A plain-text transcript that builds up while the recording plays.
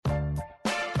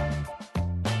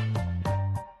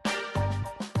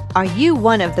Are you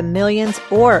one of the millions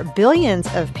or billions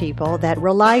of people that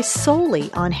rely solely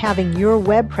on having your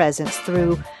web presence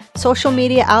through social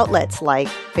media outlets like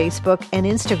Facebook and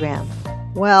Instagram?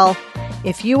 Well,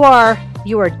 if you are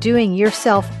doing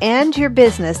yourself and your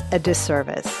business a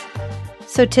disservice.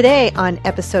 So today on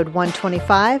episode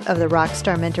 125 of the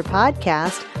Rockstar Mentor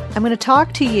Podcast, I'm going to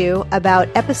talk to you about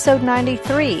episode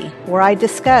 93, where I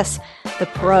discuss the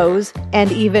pros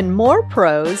and even more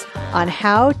pros on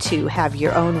how to have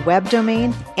your own web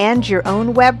domain and your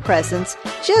own web presence,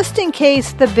 just in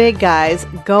case the big guys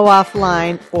go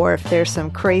offline or if there's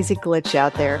some crazy glitch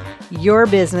out there, your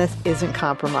business isn't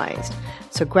compromised.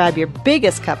 So grab your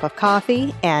biggest cup of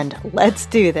coffee and let's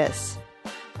do this.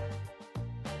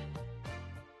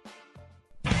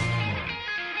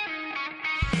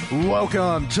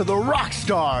 Welcome to the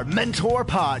Rockstar Mentor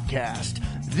Podcast,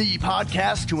 the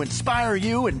podcast to inspire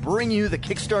you and bring you the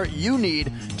kickstart you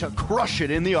need to crush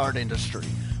it in the art industry.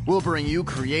 We'll bring you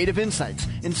creative insights,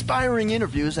 inspiring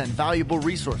interviews, and valuable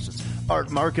resources, art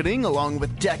marketing, along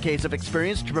with decades of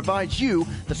experience to provide you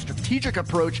the strategic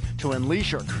approach to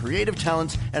unleash your creative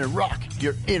talents and rock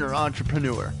your inner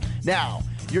entrepreneur. Now,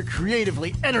 your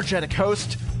creatively energetic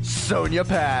host, Sonia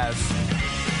Paz.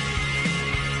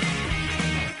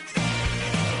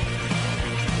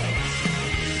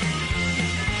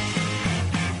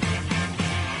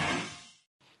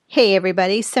 Hey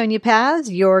everybody, Sonia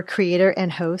Paz, your creator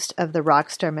and host of the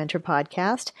Rockstar Mentor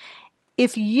Podcast.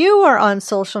 If you are on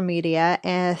social media,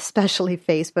 especially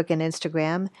Facebook and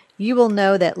Instagram, you will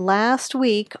know that last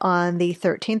week on the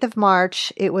 13th of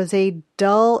March, it was a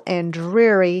dull and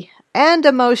dreary and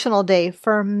emotional day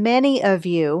for many of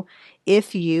you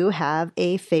if you have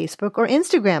a Facebook or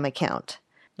Instagram account.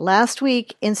 Last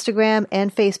week, Instagram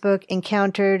and Facebook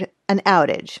encountered an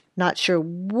outage. Not sure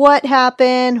what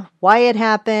happened, why it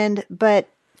happened, but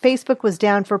Facebook was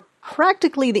down for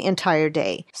practically the entire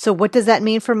day. So what does that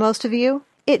mean for most of you?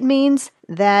 It means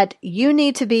that you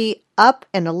need to be up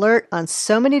and alert on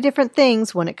so many different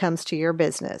things when it comes to your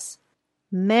business.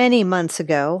 Many months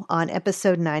ago, on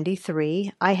episode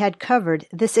 93, I had covered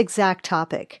this exact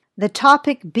topic. The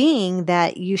topic being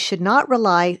that you should not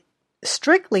rely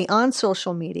strictly on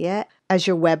social media as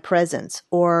your web presence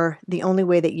or the only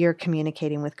way that you're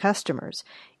communicating with customers.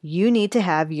 You need to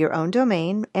have your own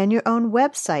domain and your own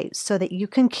website so that you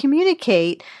can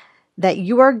communicate that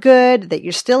you are good, that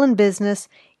you're still in business,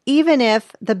 even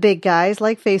if the big guys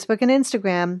like Facebook and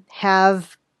Instagram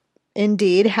have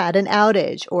indeed had an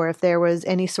outage or if there was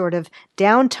any sort of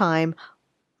downtime.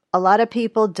 A lot of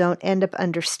people don't end up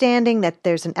understanding that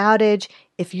there's an outage.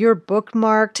 If you're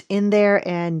bookmarked in there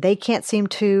and they can't seem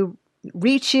to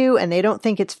reach you and they don't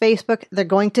think it's Facebook, they're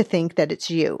going to think that it's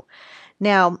you.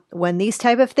 Now, when these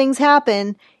type of things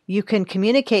happen, you can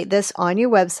communicate this on your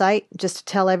website just to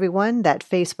tell everyone that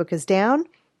Facebook is down,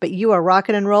 but you are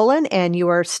rocking and rolling and you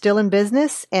are still in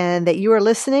business and that you are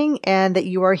listening and that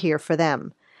you are here for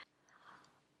them.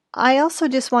 I also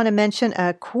just want to mention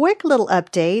a quick little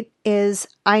update is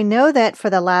I know that for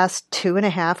the last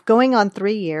 2.5, going on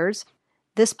 3 years,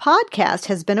 this podcast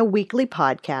has been a weekly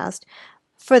podcast.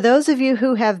 For those of you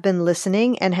who have been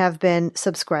listening and have been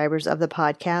subscribers of the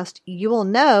podcast, you will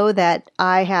know that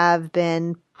I have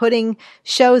been putting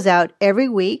shows out every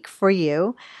week for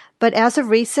you. But as of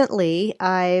recently,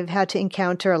 I've had to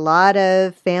encounter a lot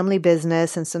of family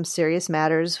business and some serious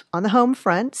matters on the home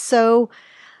front. So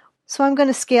I'm going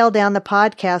to scale down the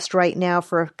podcast right now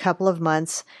for a couple of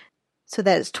months so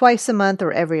that it's twice a month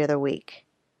or every other week.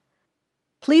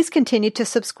 Please continue to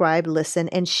subscribe, listen,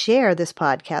 and share this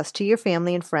podcast to your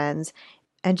family and friends.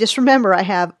 And just remember, I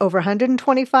have over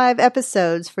 125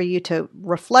 episodes for you to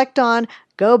reflect on,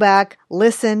 go back,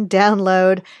 listen,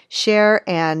 download, share,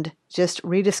 and just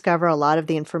rediscover a lot of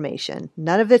the information.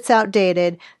 None of it's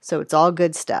outdated, so it's all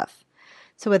good stuff.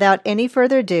 So without any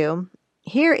further ado,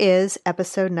 here is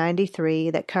episode 93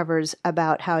 that covers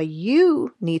about how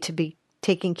you need to be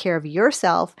taking care of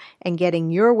yourself and getting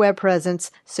your web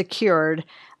presence secured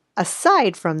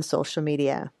aside from social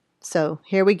media. So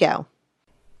here we go.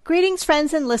 Greetings,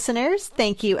 friends and listeners.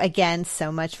 Thank you again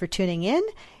so much for tuning in.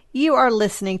 You are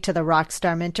listening to the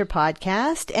Rockstar Mentor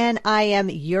Podcast, and I am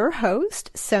your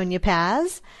host, Sonia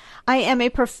Paz. I am a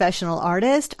professional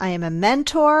artist. I am a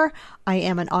mentor. I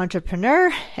am an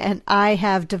entrepreneur, and I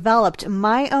have developed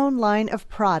my own line of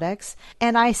products,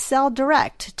 and I sell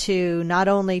direct to not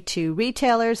only to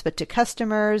retailers, but to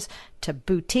customers, to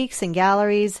boutiques and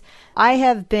galleries. I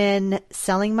have been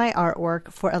selling my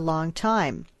artwork for a long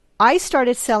time. I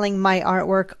started selling my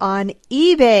artwork on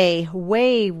eBay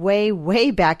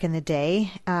way back in the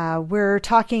day. We're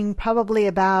talking probably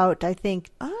about, I think,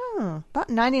 about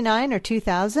 99 or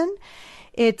 2000.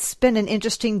 It's been an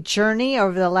interesting journey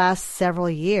over the last several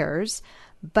years,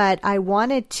 but I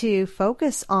wanted to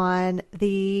focus on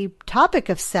the topic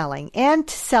of selling and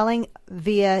selling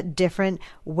via different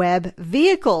web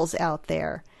vehicles out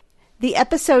there. The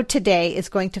episode today is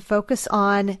going to focus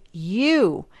on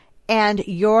you and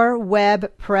your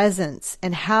web presence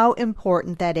and how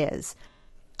important that is.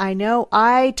 I know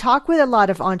I talk with a lot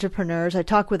of entrepreneurs. I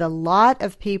talk with a lot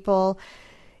of people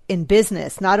in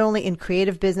business, not only in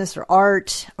creative business or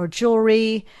art or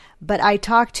jewelry, but I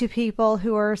talk to people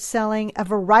who are selling a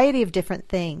variety of different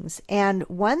things. And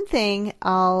one thing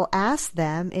I'll ask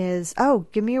them is, oh,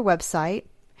 give me your website,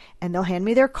 and they'll hand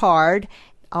me their card.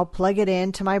 I'll plug it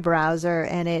into my browser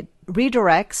and it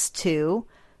redirects to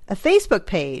a Facebook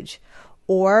page,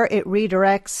 or it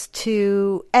redirects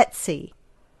to Etsy,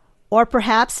 or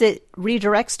perhaps it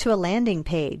redirects to a landing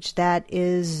page that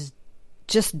is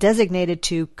just designated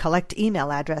to collect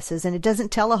email addresses, and it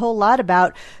doesn't tell a whole lot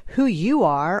about who you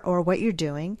are or what you're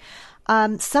doing.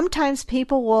 Sometimes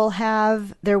people will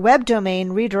have their web domain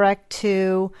redirect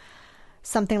to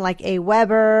something like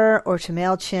Aweber or to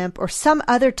MailChimp or some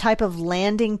other type of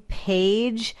landing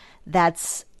page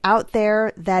that's out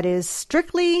there that is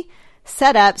strictly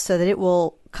set up so that it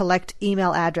will collect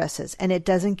email addresses, and it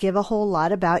doesn't give a whole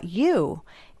lot about you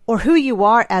or who you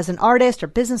are as an artist or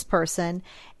business person.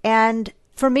 And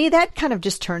for me, that kind of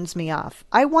just turns me off.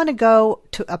 I want to go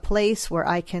to a place where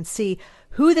I can see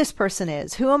who this person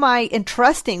is. Who am I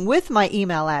entrusting with my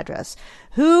email address?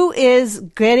 Who is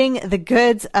getting the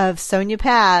goods of Sonia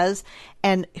Paz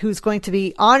and who's going to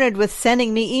be honored with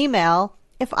sending me email?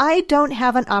 If I don't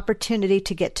have an opportunity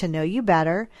to get to know you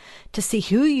better, to see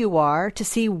who you are, to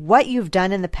see what you've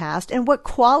done in the past, and what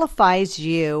qualifies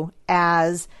you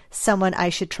as someone I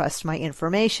should trust my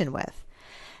information with.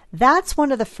 That's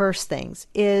one of the first things,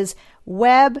 is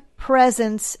web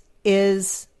presence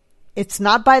it's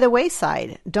not by the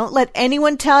wayside. Don't let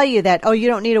anyone tell you that, oh, you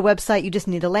don't need a website, you just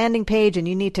need a landing page and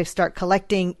you need to start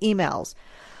collecting emails.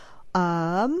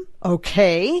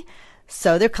 Okay.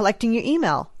 So they're collecting your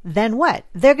email. Then what?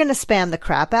 They're going to spam the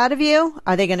crap out of you?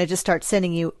 Are they going to just start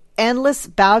sending you endless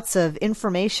bouts of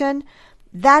information?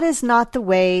 That is not the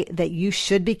way that you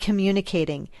should be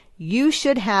communicating. You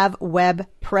should have web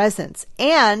presence.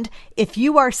 And if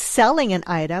you are selling an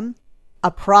item,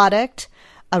 a product,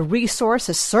 a resource,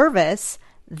 a service,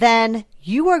 then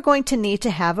you are going to need to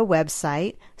have a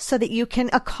website so that you can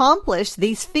accomplish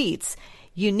these feats.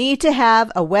 You need to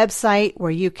have a website where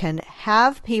you can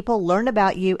have people learn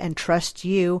about you and trust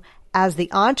you as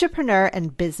the entrepreneur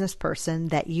and business person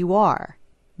that you are.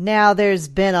 Now, there's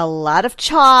been a lot of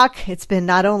talk. It's been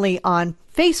not only on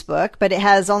Facebook, but it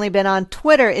has only been on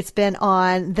Twitter. It's been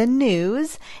on the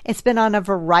news. It's been on a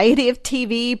variety of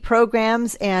TV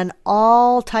programs and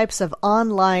all types of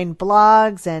online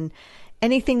blogs and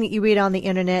anything that you read on the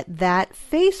internet, that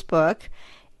Facebook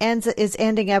is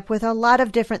ending up with a lot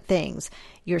of different things.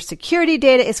 Your security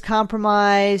data is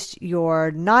compromised. You're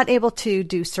not able to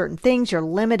do certain things. You're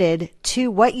limited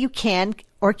to what you can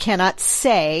or cannot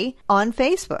say on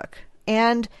Facebook.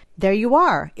 And there you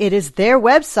are. It is their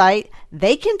website.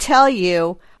 They can tell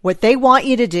you what they want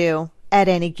you to do at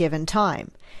any given time.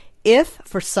 If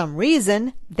for some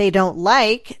reason they don't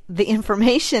like the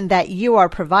information that you are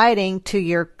providing to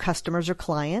your customers or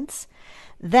clients,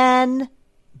 then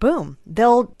boom,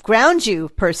 they'll ground you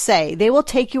per se. They will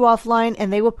take you offline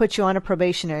and they will put you on a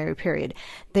probationary period.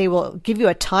 They will give you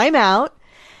a timeout,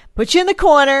 put you in the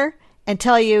corner and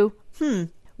tell you,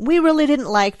 we really didn't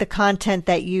like the content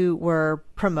that you were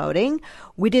promoting.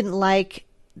 We didn't like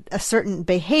a certain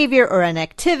behavior or an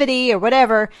activity or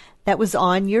whatever that was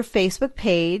on your Facebook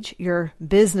page, your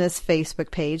business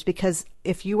Facebook page, because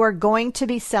if you are going to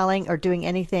be selling or doing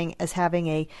anything as having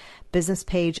a business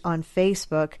page on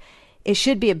Facebook, it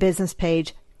should be a business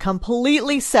page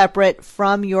completely separate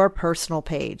from your personal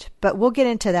page. But we'll get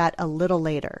into that a little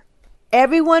later.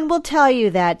 Everyone will tell you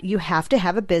that you have to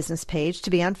have a business page to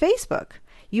be on Facebook.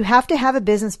 You have to have a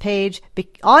business page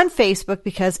on Facebook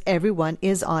because everyone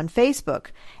is on Facebook.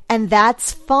 And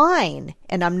that's fine.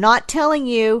 And I'm not telling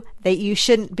you that you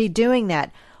shouldn't be doing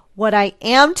that. What I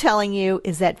am telling you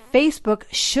is that Facebook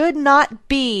should not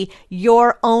be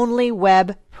your only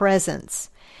web presence.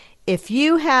 If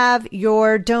you have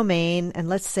your domain, and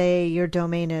let's say your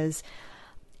domain is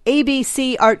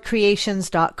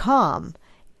abcartcreations.com,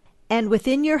 and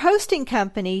within your hosting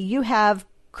company, you have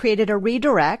created a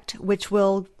redirect, which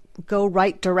will go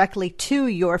right directly to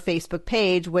your Facebook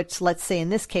page, which let's say in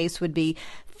this case would be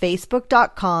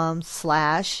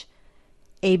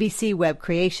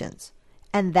facebook.com/abcwebcreations.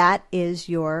 And that is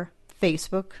your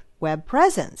Facebook web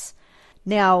presence.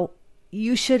 Now,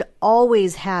 you should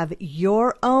always have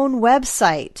your own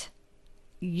website,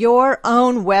 your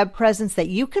own web presence that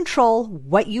you control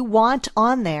what you want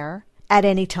on there at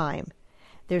any time.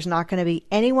 There's not going to be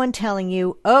anyone telling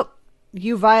you, oh,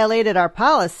 you violated our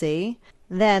policy.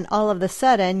 Then all of a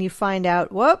sudden you find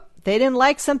out, whoop, they didn't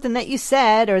like something that you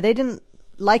said, or they didn't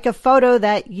like a photo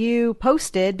that you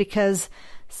posted because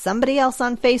somebody else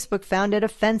on Facebook found it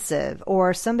offensive,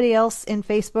 or somebody else in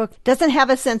Facebook doesn't have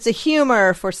a sense of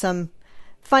humor for some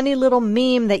funny little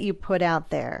meme that you put out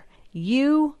there.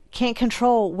 You can't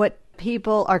control what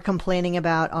people are complaining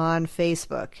about on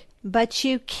Facebook, but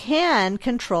you can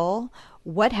control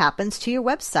what happens to your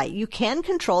website. You can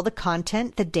control the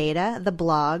content, the data, the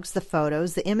blogs, the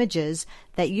photos, the images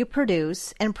that you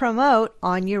produce and promote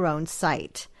on your own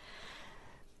site.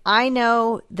 I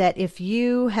know that if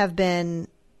you have been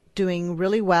doing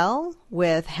really well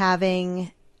with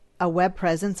having a web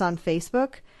presence on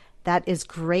Facebook, that is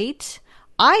great.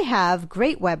 I have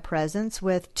great web presence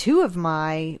with 2 of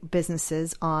my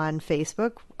businesses on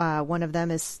Facebook. One of them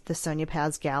is the Sonia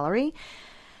Paz Gallery,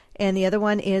 and the other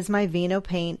one is my Vino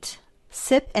Paint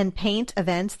sip and paint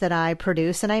events that I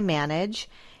produce and I manage.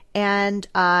 And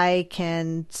I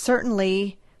can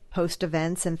certainly post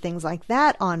events and things like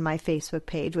that on my Facebook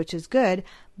page, which is good.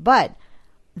 But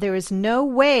there is no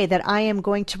way that I am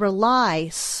going to rely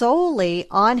solely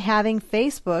on having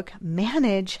Facebook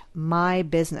manage my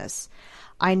business.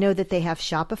 I know that they have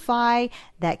Shopify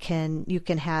that you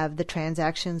can have the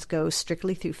transactions go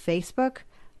strictly through Facebook.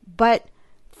 But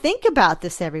think about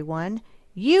this, everyone.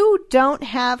 You don't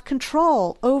have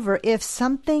control over if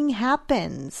something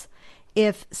happens.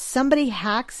 If somebody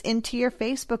hacks into your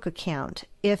Facebook account,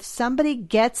 if somebody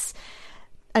gets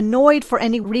annoyed for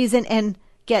any reason and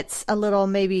gets a little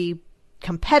maybe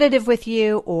competitive with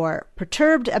you or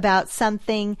perturbed about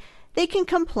something, they can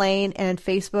complain and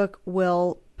Facebook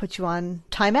will put you on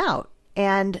timeout.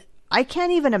 And I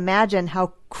can't even imagine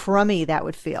how crummy that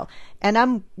would feel.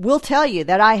 And will tell you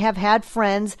that I have had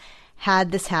friends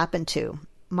had this happen to.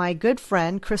 My good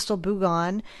friend, Crystal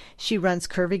Bougon, she runs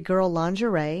Curvy Girl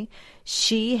Lingerie.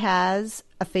 She has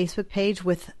a Facebook page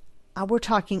with, we're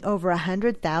talking over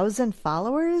 100,000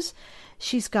 followers.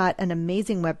 She's got an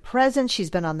amazing web presence. She's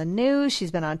been on the news.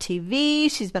 She's been on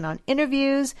TV. She's been on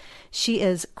interviews. She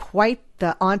is quite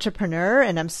the entrepreneur,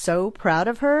 and I'm so proud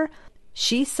of her.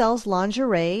 She sells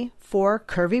lingerie for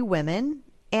curvy women,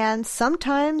 and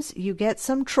sometimes you get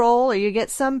some troll or you get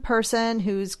some person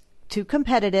who's too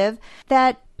competitive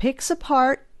that picks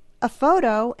apart a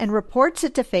photo and reports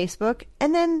it to Facebook,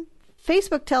 and then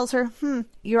Facebook tells her,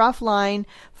 you're offline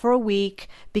for a week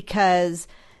because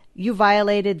you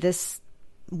violated this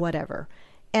whatever.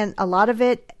 And a lot of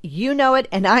it, you know it,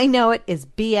 and I know it, is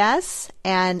BS,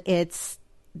 and it's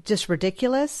just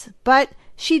ridiculous. But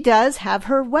she does have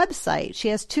her website. She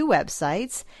has 2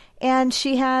 websites, and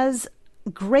she has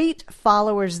great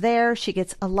followers there. She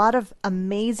gets a lot of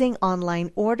amazing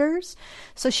online orders.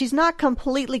 So she's not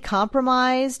completely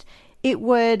compromised. It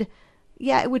would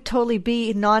totally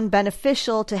be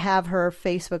non-beneficial to have her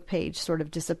Facebook page sort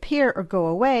of disappear or go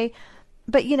away.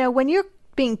 But, when you're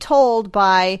being told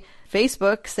by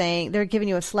Facebook saying they're giving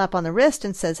you a slap on the wrist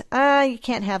and says, you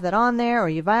can't have that on there, or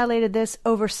you violated this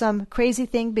over some crazy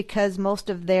thing, because most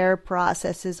of their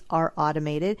processes are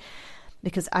automated,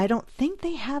 because I don't think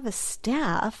they have a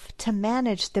staff to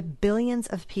manage the billions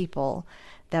of people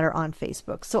that are on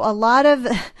Facebook. So a lot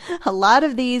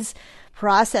of these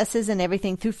processes and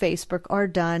everything through Facebook are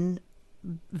done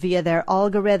via their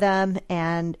algorithm,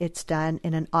 and it's done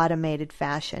in an automated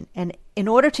fashion. And in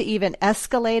order to even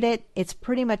escalate it, it's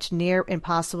pretty much near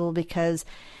impossible, because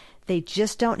they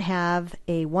just don't have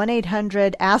a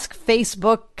 1-800 Ask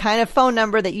Facebook kind of phone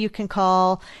number that you can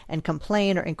call and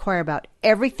complain or inquire about.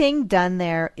 Everything done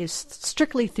there is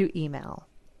strictly through email.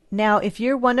 Now, if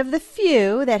you're one of the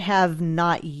few that have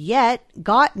not yet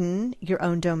gotten your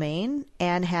own domain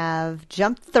and have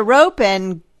jumped the rope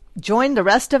and joined the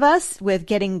rest of us with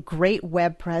getting great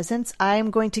web presence,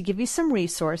 I'm going to give you some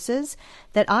resources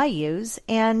that I use,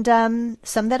 and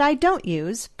some that I don't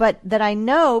use, but that I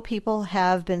know people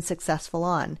have been successful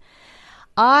on.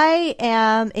 I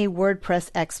am a WordPress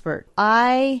expert.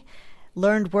 I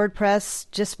learned WordPress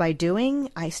just by doing.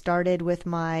 I started with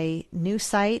my new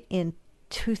site in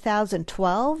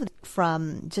 2012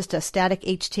 from just a static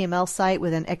HTML site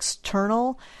with an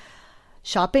external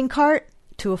shopping cart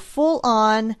to a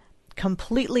full-on,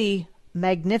 completely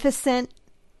magnificent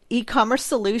e-commerce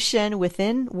solution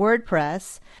within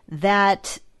WordPress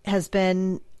that has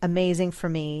been amazing for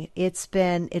me. It's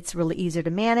really easy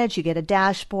to manage. You get a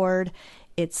dashboard.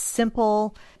 It's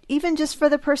simple, even just for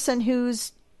the person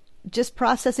who's just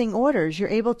processing orders. You're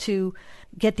able to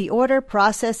get the order,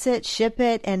 process it, ship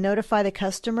it, and notify the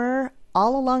customer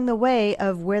all along the way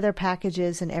of where their package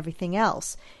is and everything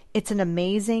else. It's an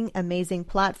amazing, amazing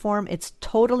platform. It's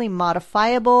totally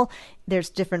modifiable. There's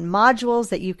different modules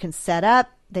that you can set up,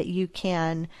 that you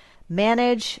can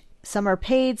manage. Some are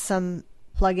paid, some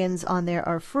plugins on there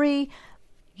are free.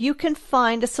 You can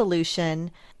find a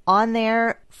solution on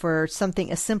there for something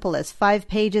as simple as 5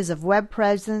 pages of web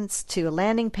presence to a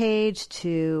landing page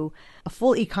to a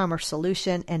full e-commerce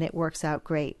solution, and it works out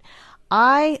great.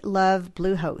 I love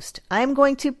Bluehost. I'm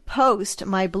going to post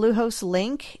my Bluehost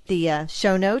link, the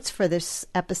show notes for this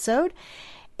episode.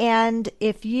 And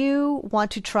if you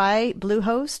want to try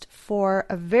Bluehost for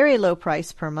a very low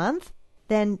price per month,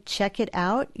 then check it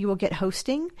out. You will get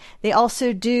hosting. They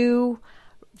also do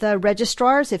the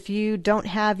registrars. If you don't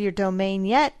have your domain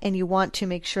yet and you want to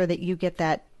make sure that you get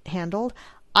that handled,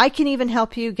 I can even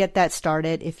help you get that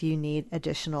started if you need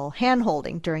additional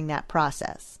hand-holding during that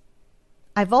process.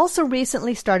 I've also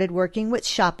recently started working with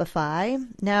Shopify.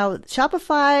 Now,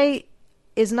 Shopify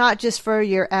is not just for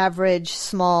your average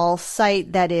small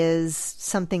site that is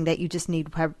something that you just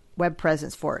need web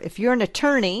presence for. If you're an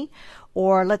attorney,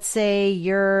 or let's say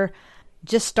you're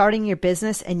just starting your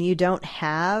business and you don't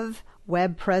have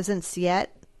web presence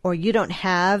yet, or you don't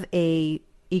have a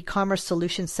e-commerce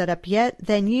solution set up yet,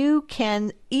 then you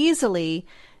can easily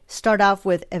start off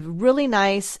with a really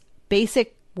nice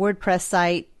basic WordPress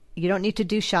site. You don't need to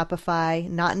do Shopify,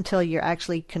 not until you're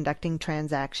actually conducting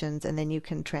transactions, and then you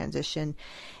can transition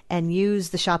and use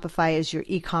the Shopify as your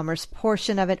e-commerce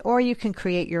portion of it, or you can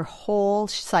create your whole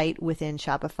site within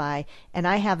Shopify. And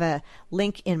I have a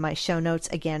link in my show notes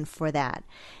again for that.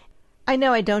 I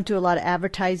know I don't do a lot of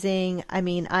advertising. I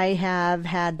mean, I have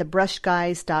had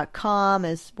thebrushguys.com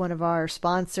as one of our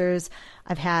sponsors.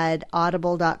 I've had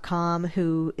audible.com,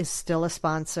 who is still a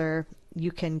sponsor.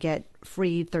 You can get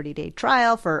free 30-day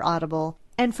trial for Audible.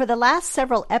 And for the last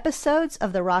several episodes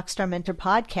of the Rockstar Mentor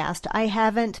podcast, I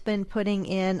haven't been putting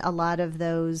in a lot of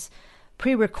those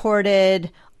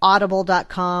pre-recorded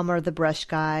audible.com or the Brush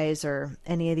Guys or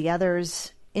any of the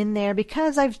others in there,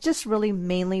 because I've just really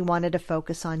mainly wanted to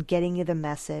focus on getting you the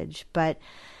message. But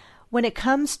when it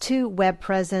comes to web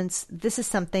presence, this is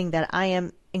something that I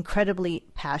am incredibly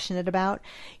passionate about.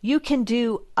 You can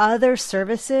do other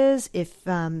services if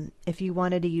you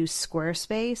wanted to use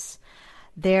Squarespace.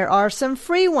 There are some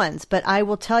free ones, but I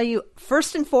will tell you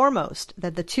first and foremost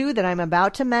that the two that I'm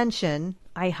about to mention,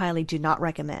 I highly do not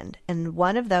recommend. And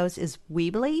one of those is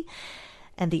Weebly,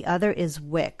 and the other is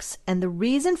Wix. And the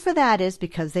reason for that is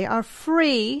because they are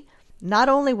free. Not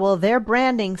only will their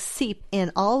branding seep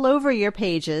in all over your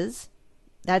pages,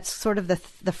 that's sort of the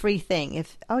free thing.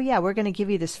 If, oh yeah, we're going to give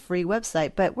you this free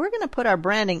website, but we're going to put our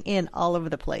branding in all over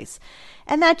the place.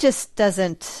 And that just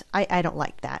doesn't, I don't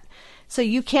like that. So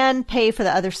you can pay for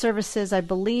the other services, I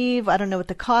believe. I don't know what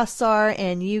the costs are,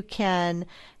 and you can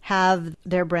have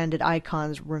their branded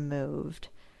icons removed.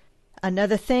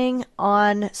 Another thing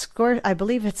on I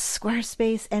believe it's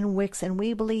Squarespace and Wix and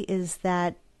Weebly, is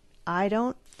that I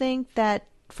don't think that,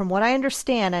 from what I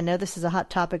understand, I know this is a hot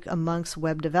topic amongst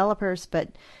web developers, but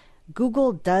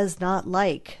Google does not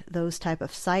like those type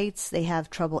of sites. They have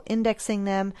trouble indexing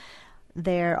them.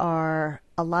 There are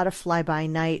a lot of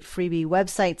fly-by-night freebie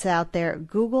websites out there.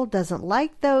 Google doesn't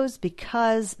like those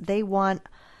because they want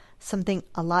something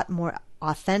a lot more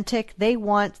authentic. They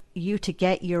want you to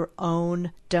get your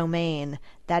own domain.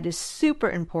 That is super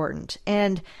important.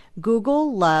 And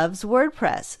Google loves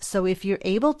WordPress. So if you're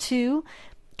able to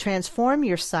transform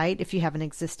your site, if you have an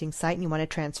existing site and you want to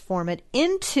transform it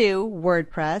into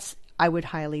WordPress, I would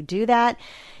highly do that.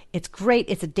 It's great.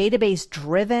 It's a database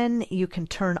driven. You can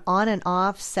turn on and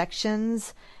off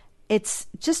sections. It's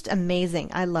just amazing.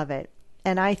 I love it.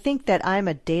 And I think that I'm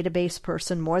a database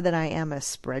person more than I am a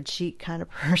spreadsheet kind of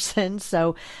person.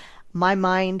 So my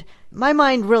mind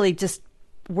really just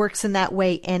works in that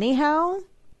way anyhow.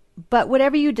 But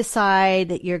whatever you decide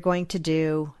that you're going to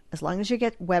do, as long as you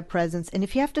get web presence, and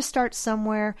if you have to start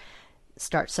somewhere,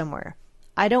 start somewhere.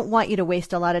 I don't want you to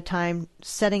waste a lot of time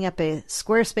setting up a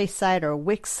Squarespace site or a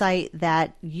Wix site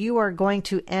that you are going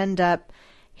to end up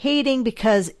hating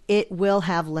because it will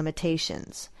have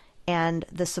limitations and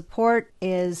the support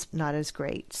is not as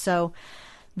great. So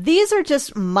these are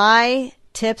just my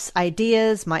tips,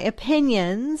 ideas, my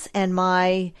opinions, and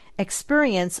my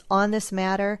experience on this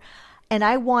matter. And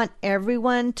I want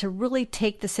everyone to really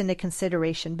take this into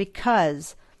consideration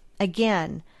because,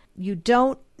 again, you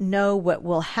don't know what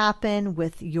will happen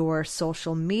with your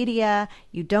social media.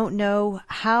 You don't know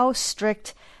how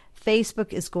strict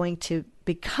Facebook is going to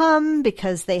become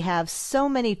because they have so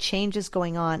many changes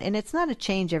going on. And it's not a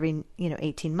change every,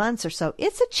 18 months or so.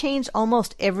 It's a change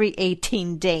almost every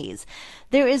 18 days.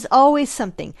 There is always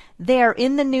something. They are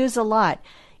in the news a lot.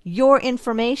 Your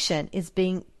information is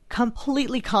being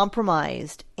completely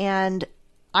compromised. And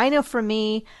I know for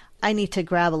me, I need to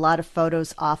grab a lot of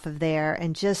photos off of there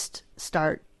and just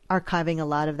start archiving a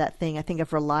lot of that thing. I think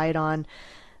I've relied on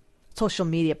social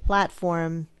media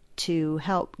platform to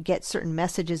help get certain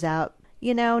messages out.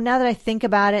 Now that I think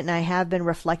about it and I have been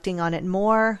reflecting on it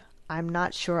more, I'm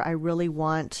not sure I really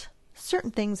want certain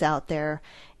things out there.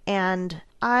 And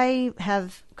I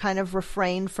have kind of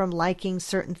refrained from liking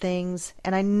certain things,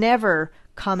 and I never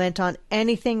comment on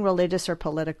anything religious or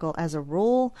political as a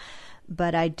rule.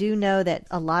 But I do know that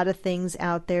a lot of things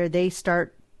out there, they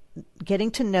start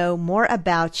getting to know more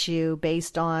about you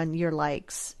based on your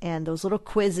likes and those little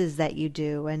quizzes that you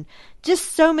do and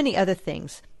just so many other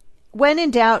things. When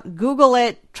in doubt, Google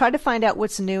it, try to find out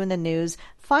what's new in the news,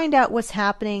 find out what's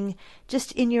happening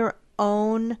just in your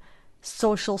own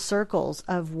social circles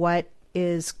of what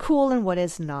is cool and what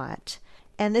is not.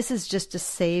 And this is just to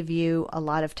save you a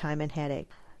lot of time and headache.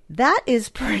 That is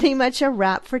pretty much a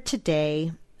wrap for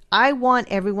today. I want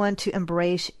everyone to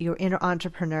embrace your inner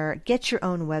entrepreneur, get your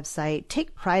own website,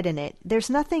 take pride in it. There's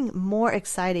nothing more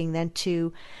exciting than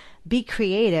to be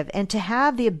creative and to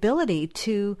have the ability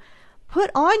to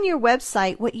put on your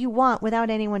website what you want without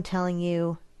anyone telling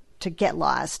you to get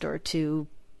lost or to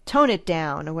tone it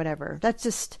down or whatever.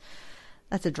 That's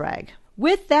a drag.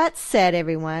 With that said,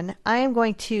 everyone, I am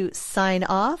going to sign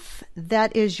off.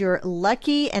 That is your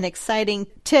lucky and exciting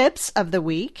tips of the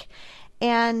week.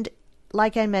 And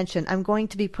like I mentioned, I'm going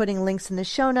to be putting links in the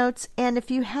show notes. And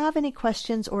if you have any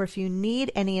questions or if you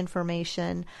need any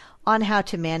information on how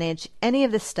to manage any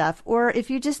of this stuff, or if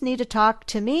you just need to talk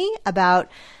to me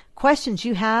about questions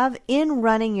you have in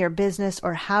running your business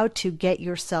or how to get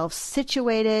yourself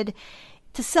situated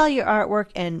to sell your artwork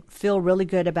and feel really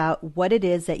good about what it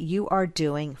is that you are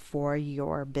doing for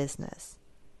your business.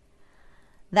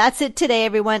 That's it today,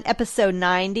 everyone. Episode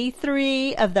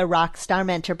 93 of the Rockstar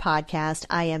Mentor Podcast.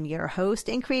 I am your host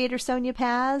and creator, Sonia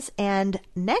Paz. And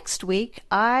next week,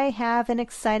 I have an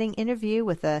exciting interview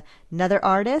with another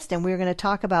artist, and we're going to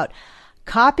talk about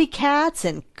copycats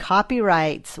and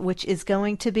copyrights, which is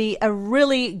going to be a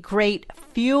really great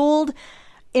fueled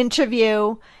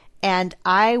interview. And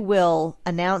I will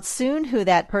announce soon who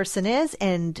that person is,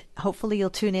 and hopefully you'll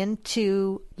tune in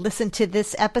to listen to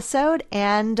this episode,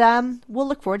 and we'll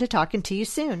look forward to talking to you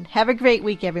soon. Have a great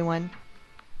week, everyone.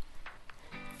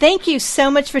 Thank you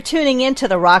so much for tuning in to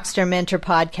the Rockstar Mentor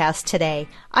Podcast today.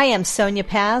 I am Sonia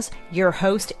Paz, your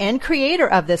host and creator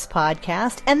of this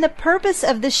podcast, and the purpose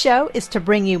of this show is to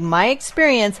bring you my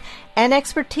experience and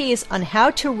expertise on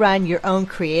how to run your own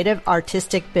creative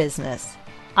artistic business.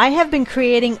 I have been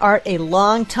creating art a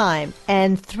long time,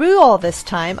 and through all this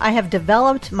time, I have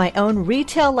developed my own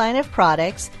retail line of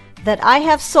products that I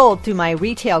have sold through my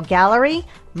retail gallery,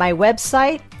 my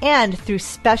website, and through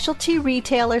specialty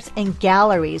retailers and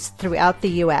galleries throughout the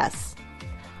U.S.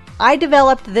 I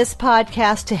developed this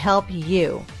podcast to help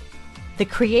you, the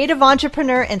creative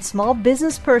entrepreneur and small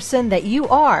business person that you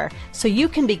are, so you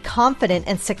can be confident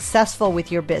and successful with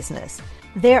your business.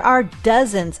 There are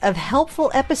dozens of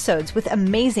helpful episodes with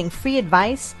amazing free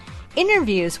advice,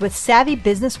 interviews with savvy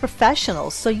business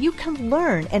professionals so you can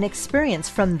learn and experience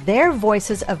from their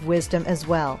voices of wisdom as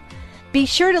well. Be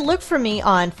sure to look for me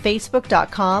on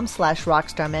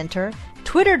Facebook.com/RockstarMentor,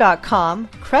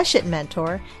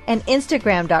 Twitter.com/CrushItMentor, and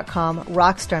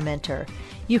Instagram.com/RockstarMentor.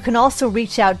 You can also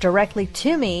reach out directly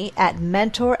to me at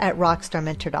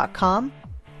mentor@rockstarmentor.com.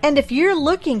 And if you're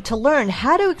looking to learn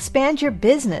how to expand your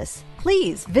business,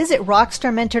 please visit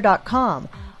rockstarmentor.com.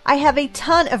 I have a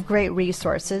ton of great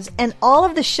resources, and all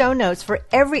of the show notes for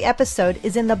every episode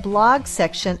is in the blog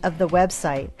section of the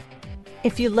website.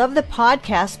 If you love the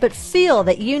podcast but feel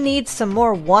that you need some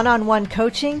more one-on-one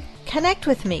coaching, connect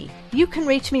with me. You can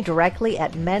reach me directly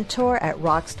at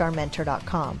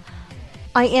mentor@rockstarmentor.com.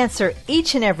 I answer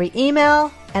each and every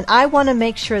email, and I want to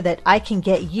make sure that I can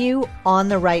get you on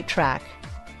the right track.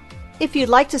 If you'd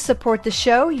like to support the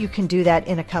show, you can do that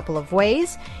in a couple of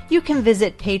ways. You can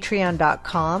visit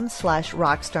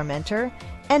patreon.com/rockstarmentor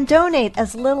and donate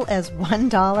as little as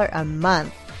 $1 a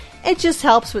month. It just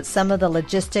helps with some of the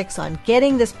logistics on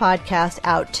getting this podcast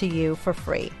out to you for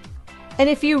free. And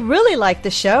if you really like the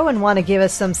show and want to give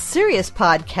us some serious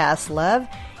podcast love,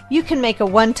 you can make a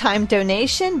one-time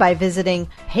donation by visiting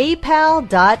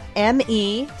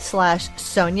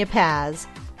paypal.me/Sonia Paz.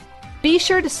 Be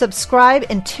sure to subscribe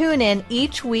and tune in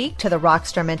each week to the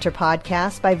Rockstar Mentor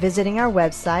Podcast by visiting our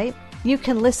website. You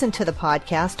can listen to the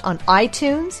podcast on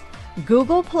iTunes,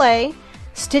 Google Play,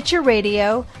 Stitcher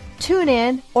Radio,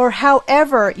 TuneIn, or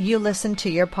however you listen to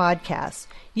your podcasts.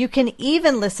 You can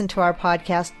even listen to our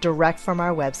podcast direct from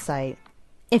our website.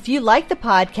 If you like the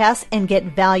podcast and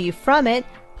get value from it,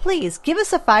 please give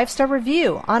us a 5-star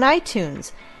review on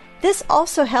iTunes. This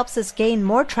also helps us gain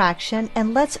more traction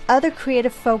and lets other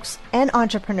creative folks and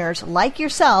entrepreneurs like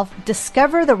yourself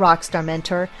discover the Rockstar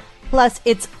Mentor. Plus,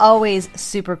 it's always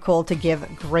super cool to give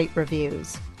great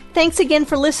reviews. Thanks again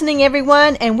for listening,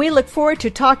 everyone, and we look forward to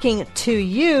talking to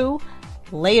you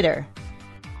later.